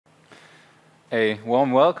A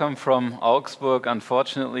warm welcome from Augsburg.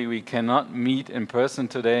 Unfortunately, we cannot meet in person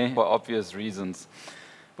today for obvious reasons.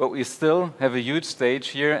 But we still have a huge stage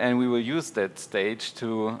here, and we will use that stage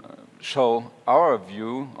to show our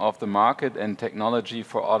view of the market and technology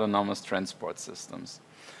for autonomous transport systems.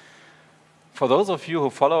 For those of you who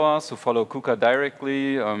follow us, who follow KUKA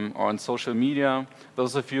directly or on social media,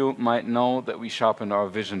 those of you might know that we sharpened our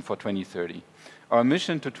vision for 2030. Our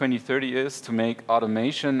mission to 2030 is to make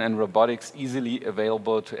automation and robotics easily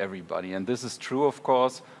available to everybody. And this is true, of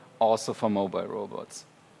course, also for mobile robots.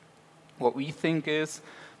 What we think is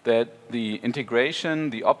that the integration,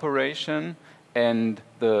 the operation, and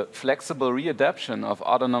the flexible readaptation of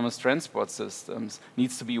autonomous transport systems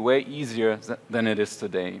needs to be way easier than it is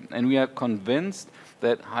today. And we are convinced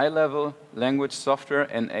that high-level language software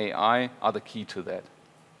and AI are the key to that.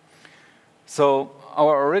 So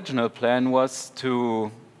our original plan was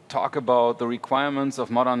to talk about the requirements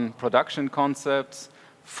of modern production concepts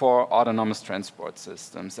for autonomous transport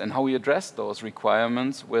systems and how we address those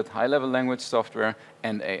requirements with high-level language software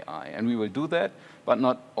and AI. And we will do that, but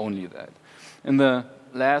not only that. In the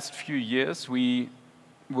last few years, we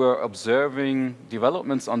were observing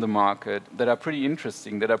developments on the market that are pretty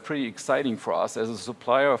interesting, that are pretty exciting for us as a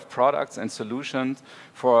supplier of products and solutions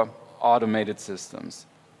for automated systems.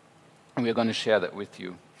 And we're going to share that with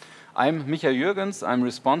you. I'm Michael Jürgens. I'm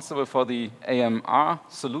responsible for the AMR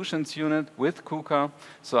solutions unit with KUKA.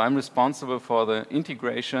 So I'm responsible for the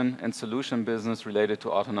integration and solution business related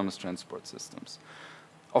to autonomous transport systems.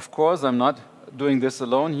 Of course, I'm not doing this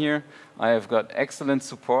alone here. I have got excellent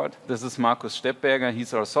support. This is Markus Steppberger.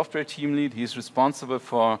 He's our software team lead. He's responsible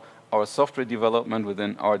for our software development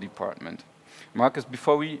within our department. Markus,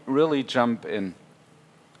 before we really jump in,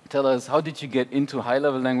 tell us, how did you get into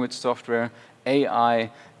high-level language software,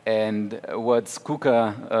 AI, and what's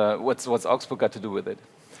KUKA, what's Augsburg got to do with it?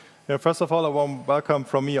 Yeah, first of all, a warm welcome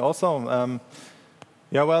from me also.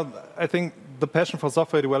 Well, I think the passion for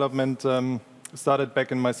software development started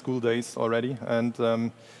back in my school days already,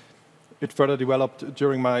 and it further developed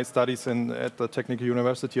during my studies at the Technical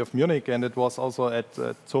University of Munich, and it was also at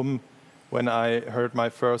TUM when I heard my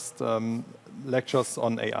first lectures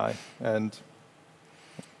on AI. And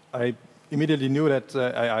I immediately knew that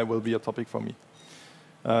AI will be a topic for me.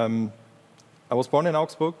 I was born in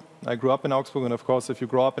Augsburg. I grew up in Augsburg, and of course, if you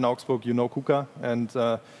grow up in Augsburg, you know KUKA. And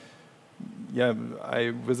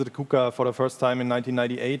I visited KUKA for the first time in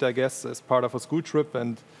 1998, I guess, as part of a school trip.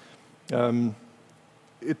 And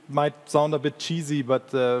it might sound a bit cheesy, but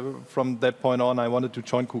from that point on, I wanted to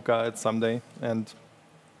join KUKA someday. And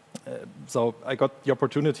so I got the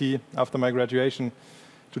opportunity after my graduation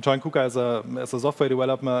to join KUKA as a software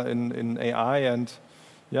developer in AI, and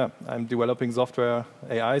yeah, I'm developing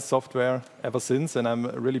AI software ever since, and I'm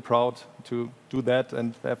really proud to do that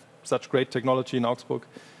and have such great technology in Augsburg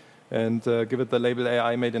and give it the label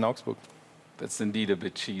AI made in Augsburg. That's indeed a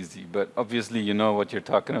bit cheesy, but obviously you know what you're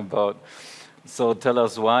talking about. So tell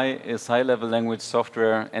us, why is high-level language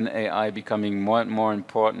software and AI becoming more and more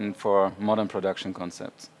important for modern production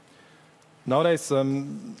concepts? Nowadays,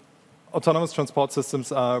 autonomous transport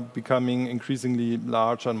systems are becoming increasingly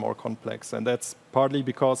larger and more complex, and that's partly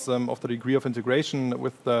because of the degree of integration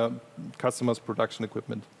with the customer's production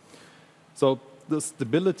equipment. So the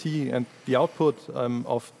stability and the output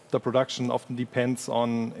of the production often depends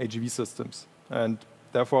on AGV systems, and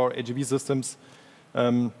therefore AGV systems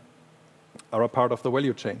are a part of the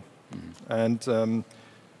value chain. Mm-hmm. And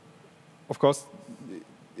of course,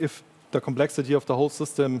 if the complexity of the whole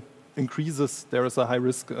system increases, there is a high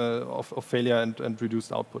risk of failure and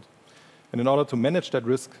reduced output. And in order to manage that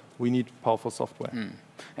risk, we need powerful software.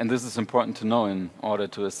 And this is important to know in order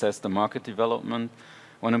to assess the market development.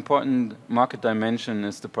 One important market dimension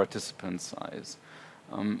is the participant size.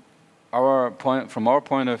 From our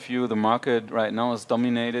point of view, the market right now is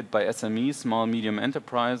dominated by SMEs, small, medium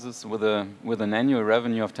enterprises, with an annual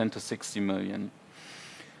revenue of 10 to 60 million.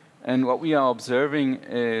 And what we are observing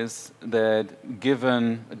is that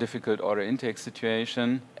given a difficult order intake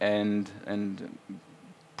situation and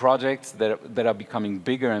projects that are becoming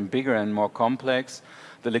bigger and more complex,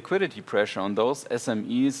 the liquidity pressure on those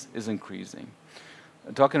SMEs is increasing.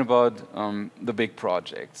 Talking about the big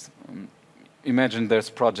projects, imagine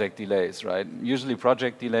there's project delays, right? Usually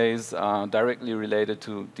project delays are directly related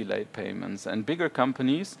to delayed payments. And bigger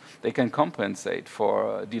companies, they can compensate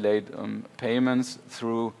for delayed payments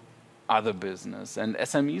through other business, and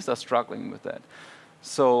SMEs are struggling with that.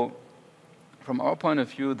 So from our point of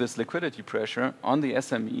view, this liquidity pressure on the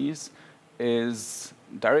SMEs is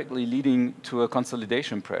directly leading to a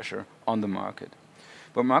consolidation pressure on the market.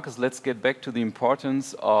 But Markus, let's get back to the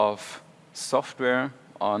importance of software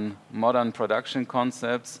on modern production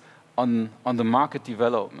concepts, on the market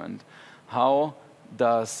development. How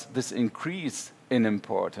does this increase in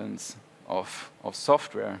importance of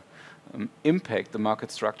software impact the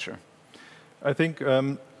market structure? I think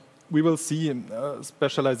we will see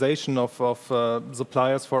specialization of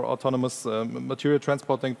suppliers for autonomous material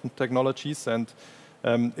transporting technologies, and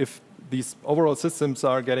if these overall systems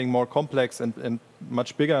are getting more complex and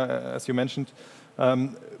much bigger, as you mentioned,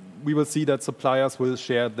 we will see that suppliers will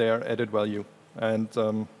share their added value.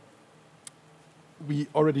 And we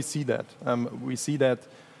already see that. We see that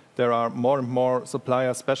there are more and more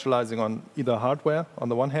suppliers specializing on either hardware on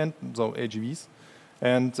the one hand, so AGVs,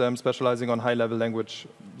 and specializing on high-level language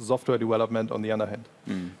software development on the other hand.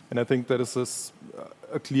 And I think that is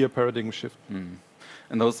a clear paradigm shift.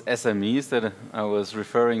 And those SMEs that I was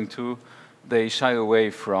referring to, they shy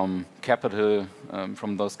away from capital,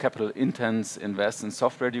 from those capital-intense invest in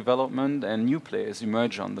software development, and new players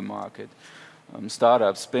emerge on the market.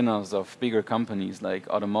 Startups, spin-offs of bigger companies like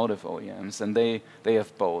automotive OEMs, and they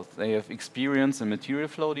have both. They have experience in material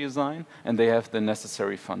flow design, and they have the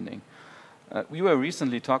necessary funding. We were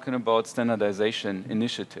recently talking about standardization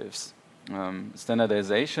initiatives.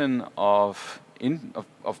 Standardization of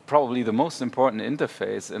probably the most important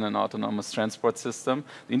interface in an autonomous transport system,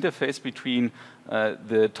 the interface between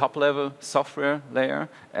the top-level software layer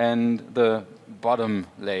and the bottom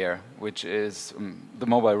layer, which is the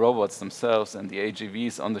mobile robots themselves and the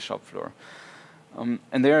AGVs on the shop floor.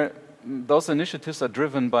 And those initiatives are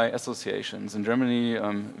driven by associations. In Germany,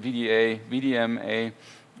 VDA, VDMA,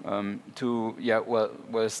 to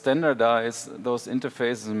standardize those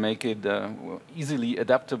interfaces and make it easily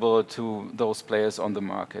adaptable to those players on the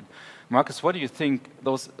market. Marcus, what do you think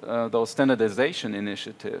those standardization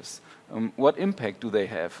initiatives, what impact do they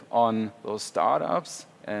have on those startups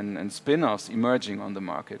and spin-offs emerging on the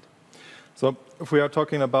market? So if we are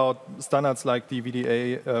talking about standards like the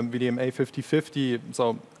VDMA 5050,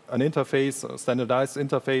 so an interface, a standardized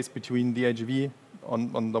interface between the AGV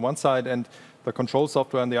on the one side and the control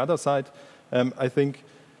software on the other side, I think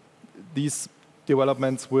these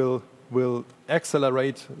developments will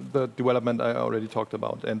accelerate the development I already talked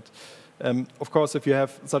about. And of course, if you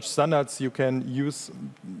have such standards, you can use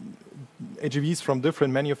AGVs from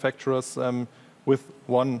different manufacturers with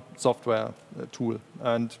one software tool.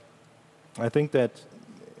 And I think that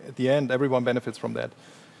at the end, everyone benefits from that.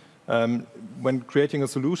 When creating a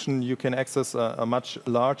solution, you can access a much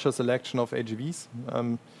larger selection of AGVs.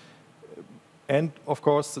 And of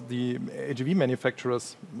course, the AGV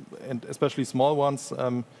manufacturers, and especially small ones,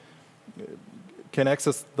 can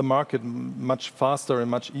access the market much faster and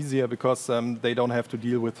much easier because they don't have to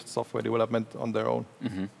deal with software development on their own.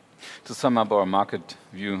 To sum up our market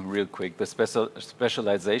view real quick, the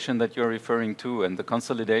specialization that you're referring to and the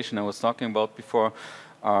consolidation I was talking about before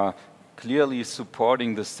are clearly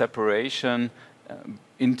supporting the separation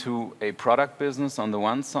into a product business on the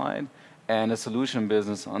one side and a solution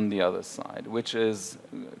business on the other side, which is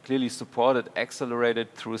clearly supported,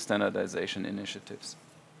 accelerated through standardization initiatives.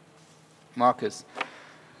 Marcus,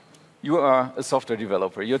 you are a software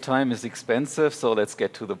developer. Your time is expensive, so let's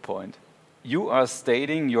get to the point. You are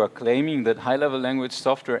claiming that high-level language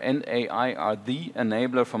software and AI are the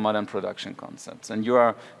enabler for modern production concepts. And you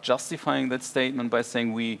are justifying that statement by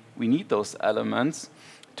saying we need those elements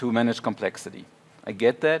to manage complexity. I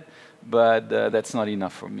get that, but that's not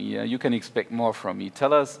enough for me. You can expect more from me.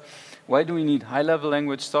 Tell us, why do we need high-level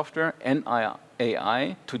language software and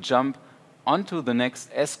AI to jump onto the next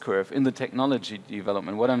S-curve in the technology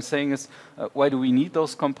development? What I'm saying is, why do we need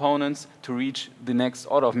those components to reach the next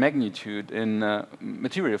order of magnitude in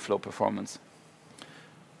material flow performance?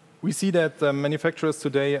 We see that manufacturers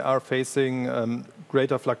today are facing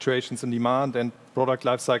greater fluctuations in demand, and product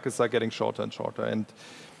life cycles are getting shorter and shorter. And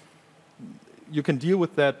you can deal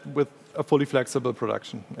with that with a fully flexible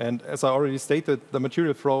production. And as I already stated, the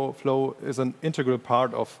material flow is an integral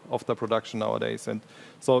part of the production nowadays. And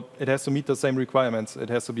so it has to meet the same requirements. It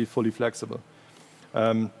has to be fully flexible.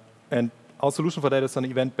 And our solution for that is an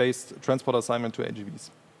event-based transport assignment to AGVs.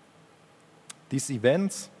 These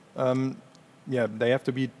events, they have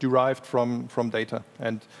to be derived from data.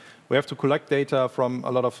 And we have to collect data from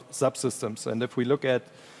a lot of subsystems. And if we look at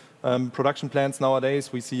production plants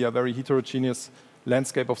nowadays, we see a very heterogeneous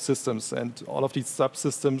landscape of systems, and all of these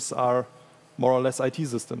subsystems are more or less IT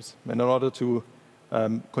systems. And in order to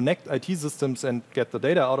connect IT systems and get the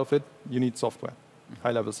data out of it, you need software,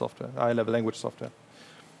 high-level software, high-level language software.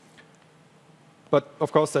 But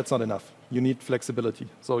of course, that's not enough. You need flexibility.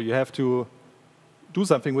 So you have to do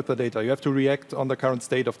something with the data. You have to react on the current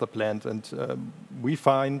state of the plant. And we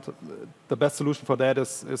find the best solution for that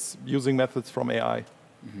is using methods from AI.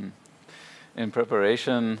 In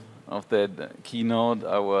preparation of that keynote,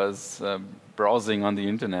 I was browsing on the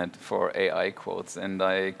internet for AI quotes, and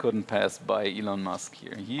I couldn't pass by Elon Musk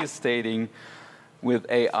here. He is stating, with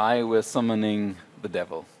AI, we're summoning the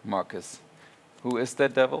devil. Marcus, who is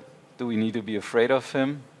that devil? Do we need to be afraid of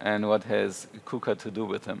him? And what has KUKA to do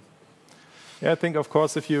with him? Yeah, I think, of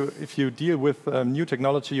course, if you deal with new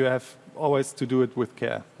technology, you have always to do it with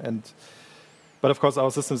care. But of course,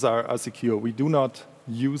 our systems are secure. We do not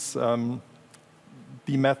use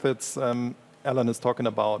the methods Alan is talking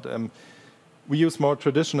about. We use more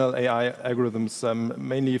traditional AI algorithms,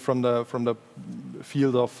 mainly from the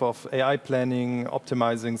field of AI planning,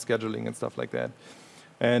 optimizing, scheduling, and stuff like that.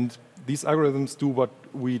 And these algorithms do what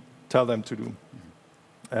we tell them to do.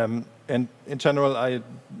 And in general, I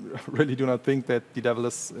really do not think that the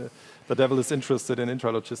devil is interested in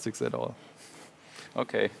intralogistics at all.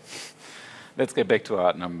 Okay, let's get back to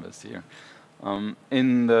hard numbers here.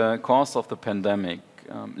 In the course of the pandemic,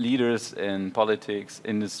 leaders in politics,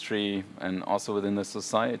 industry, and also within the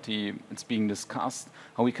society, it's being discussed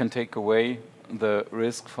how we can take away the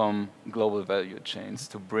risk from global value chains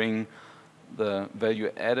to bring the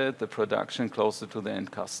value added, the production closer to the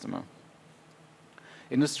end customer.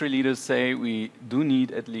 Industry leaders say we do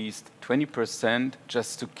need at least 20%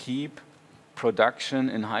 just to keep production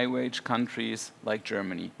in high-wage countries like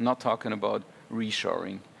Germany, not talking about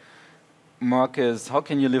reshoring. Marcus, how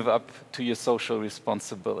can you live up to your social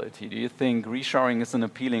responsibility? Do you think reshoring is an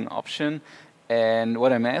appealing option? And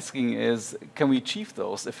what I'm asking is, can we achieve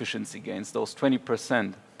those efficiency gains, those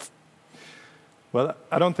 20%? Well,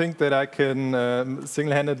 I don't think that I can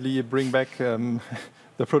single-handedly bring back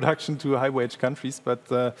the production to high-wage countries, but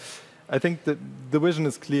I think that the vision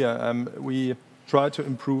is clear. We try to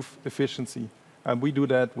improve efficiency, and we do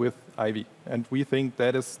that with IVI. And we think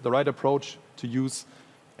that is the right approach to use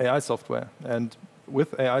AI software. And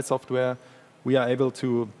with AI software, we are able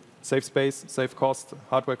to save space, save cost,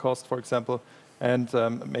 hardware cost, for example, and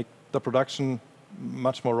make the production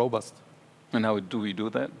much more robust. And how do we do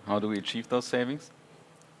that? How do we achieve those savings?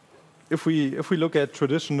 If we look at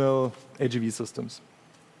traditional AGV systems,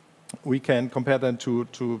 we can compare them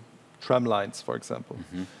to tram lines, for example.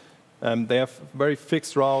 They have very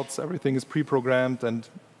fixed routes, everything is pre-programmed, and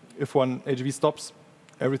if one AGV stops,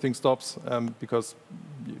 everything stops because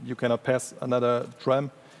you cannot pass another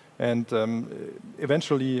tram, and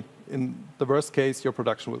eventually, in the worst case, your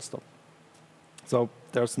production will stop. So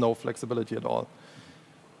there's no flexibility at all.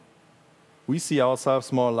 We see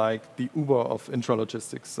ourselves more like the Uber of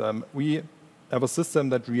intralogistics. We have a system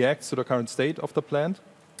that reacts to the current state of the plant,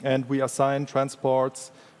 and we assign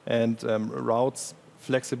transports and routes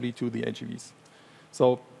flexibly to the AGVs.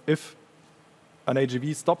 So if an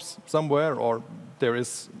AGV stops somewhere or there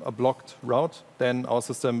is a blocked route, then our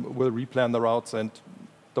system will replan the routes and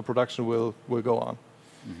the production will go on.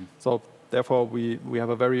 So therefore, we have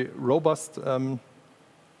a very robust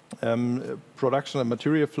production and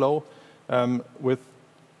material flow with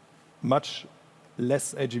much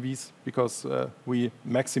less AGVs because we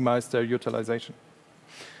maximize their utilization.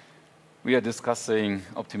 We are discussing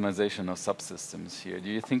optimization of subsystems here. Do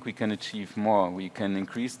you think we can achieve more? We can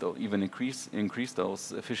increase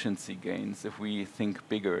those efficiency gains if we think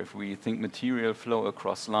bigger, if we think material flow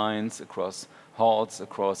across lines, across halts,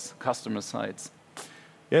 across customer sites?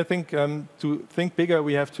 Yeah, I think to think bigger,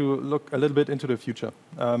 we have to look a little bit into the future.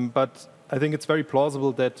 But I think it's very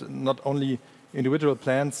plausible that not only individual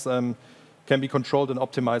plants can be controlled and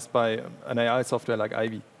optimized by an AI software like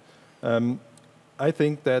IVI. I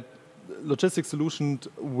think that logistics solutions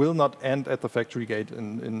will not end at the factory gate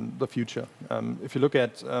in the future. If you look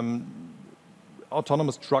at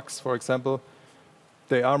autonomous trucks, for example,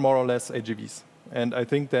 they are more or less AGVs. And I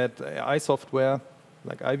think that AI software,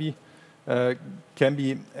 like IVI, can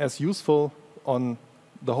be as useful on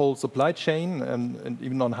the whole supply chain and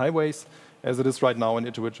even on highways as it is right now in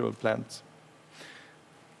individual plants.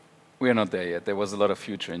 We are not there yet. There was a lot of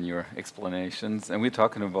future in your explanations. And we're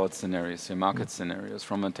talking about scenarios here, market scenarios,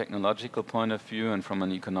 from a technological point of view and from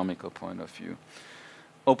an economical point of view.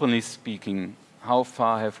 Openly speaking, how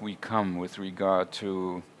far have we come with regard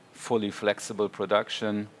to fully flexible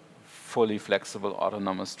production, fully flexible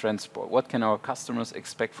autonomous transport? What can our customers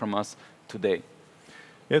expect from us today?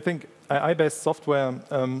 Yeah, I think AI-based software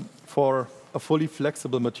for a fully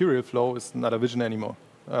flexible material flow is not a vision anymore.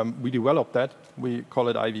 We developed that. We call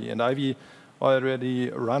it IVI. And IVI already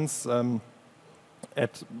runs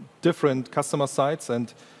at different customer sites,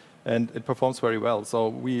 and it performs very well. So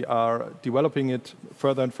we are developing it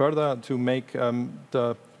further and further to make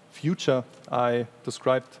the future I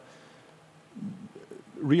described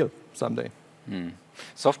real someday.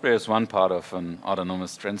 Software is one part of an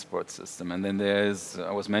autonomous transport system, and then there is,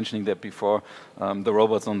 I was mentioning that before, the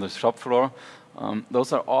robots on the shop floor.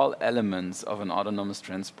 Those are all elements of an autonomous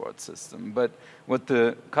transport system. But what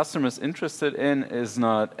the customer is interested in is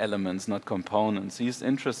not elements, not components. He's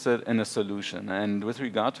interested in a solution. And with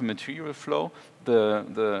regard to material flow,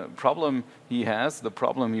 the problem he has, the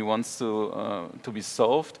problem he wants to be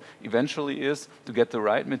solved, eventually is to get the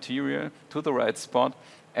right material to the right spot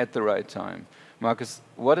at the right time. Marcus,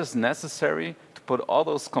 what is necessary to put all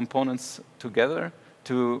those components together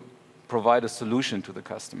to provide a solution to the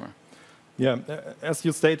customer? Yeah, as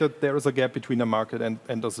you stated, there is a gap between the market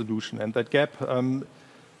and the solution. And that gap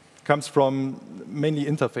comes from mainly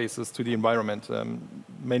interfaces to the environment,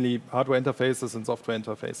 mainly hardware interfaces and software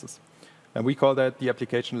interfaces. And we call that the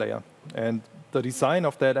application layer. And the design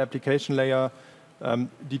of that application layer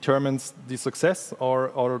determines the success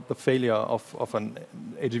or the failure of an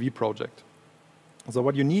AGV project. So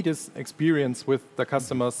what you need is experience with the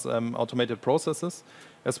customer's automated processes,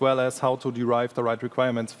 as well as how to derive the right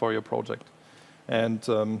requirements for your project. And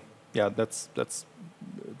yeah, that's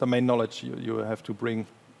the main knowledge you have to bring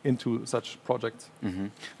into such projects. Mm-hmm.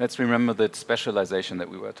 Let's remember that specialization that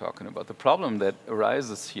we were talking about. The problem that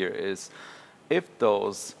arises here is if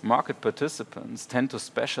those market participants tend to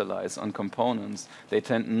specialize on components, they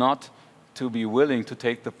tend not to be willing to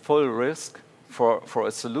take the full risk for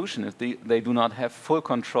a solution if they do not have full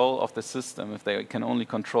control of the system, if they can only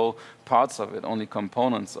control parts of it, only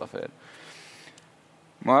components of it.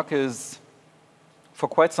 Marcus, for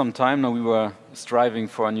quite some time now we were striving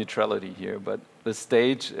for neutrality here, but the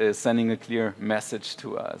stage is sending a clear message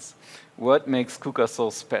to us. What makes KUKA so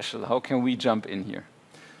special? How can we jump in here?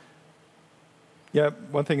 Yeah,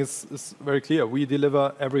 one thing is very clear. We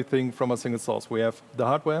deliver everything from a single source. We have the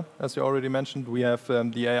hardware, as you already mentioned. We have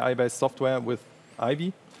the AI-based software with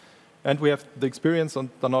AIVI. And we have the experience and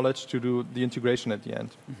the knowledge to do the integration at the end.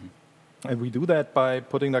 Mm-hmm. And we do that by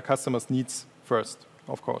putting the customer's needs first,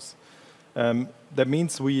 of course. That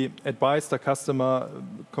means we advise the customer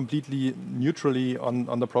completely neutrally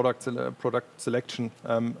on the product selection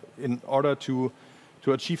in order to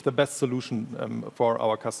achieve the best solution for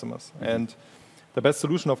our customers. Mm-hmm. And the best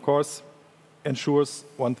solution, of course, ensures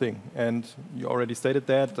one thing, and you already stated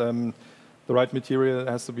that, the right material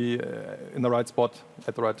has to be in the right spot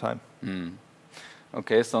at the right time. Mm.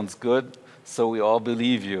 Okay, sounds good. So we all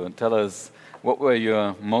believe you. Tell us, what were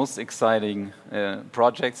your most exciting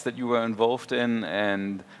projects that you were involved in,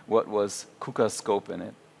 and what was KUKA's scope in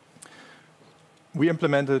it? We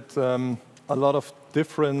implemented a lot of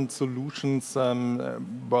different solutions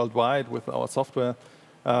worldwide with our software.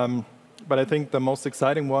 But I think the most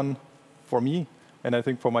exciting one for me, and I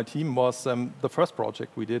think for my team, was the first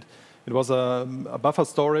project we did. It was a buffer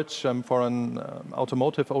storage for an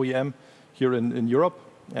automotive OEM here in Europe.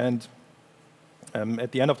 And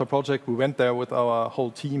at the end of the project, we went there with our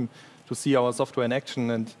whole team to see our software in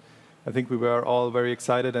action. And I think we were all very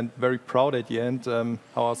excited and very proud at the end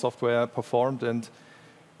how our software performed. And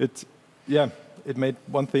it made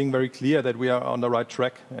one thing very clear, that we are on the right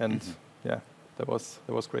track. And mm-hmm. Yeah, that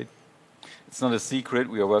was great. It's not a secret,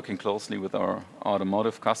 we are working closely with our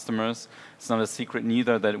automotive customers. It's not a secret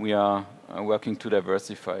neither that we are working to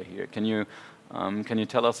diversify here. Can you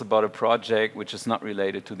tell us about a project which is not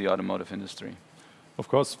related to the automotive industry? Of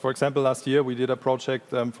course. For example, last year we did a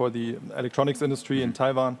project for the electronics industry mm-hmm. in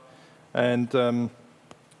Taiwan. And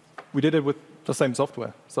we did it with the same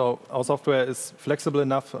software. So our software is flexible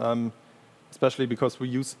enough, especially because we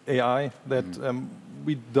use AI, that mm-hmm.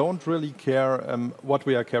 We don't really care what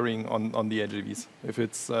we are carrying on the AGVs. If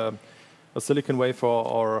it's a silicon wafer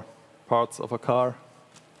or parts of a car,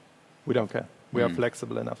 we don't care. We are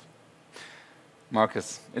flexible enough.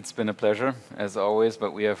 Marcus, it's been a pleasure, as always,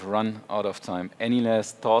 but we have run out of time. Any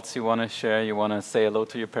last thoughts you want to share? You want to say hello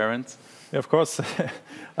to your parents? Yeah, of course.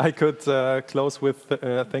 I could close with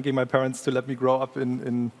thanking my parents to let me grow up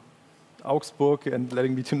in Augsburg and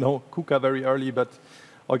letting me to know KUKA very early. But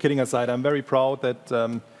all kidding aside, I'm very proud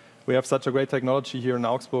that we have such a great technology here in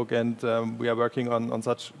Augsburg, and we are working on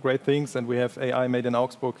such great things, and we have AI made in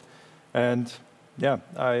Augsburg. And yeah,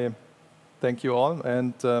 I thank you all,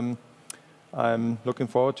 and I'm looking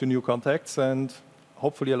forward to new contacts and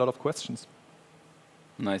hopefully a lot of questions.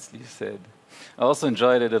 Nicely said. I also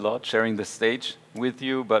enjoyed it a lot, sharing the stage with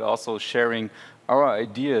you, but also sharing our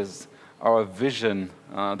ideas, our vision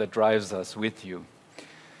that drives us with you.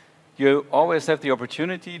 You always have the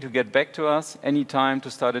opportunity to get back to us anytime to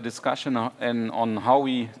start a discussion on how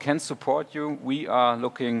we can support you. We are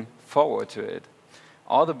looking forward to it.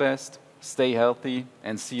 All the best, stay healthy,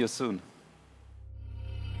 and see you soon.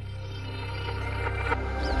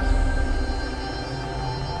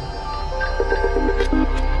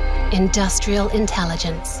 Industrial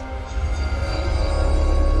intelligence.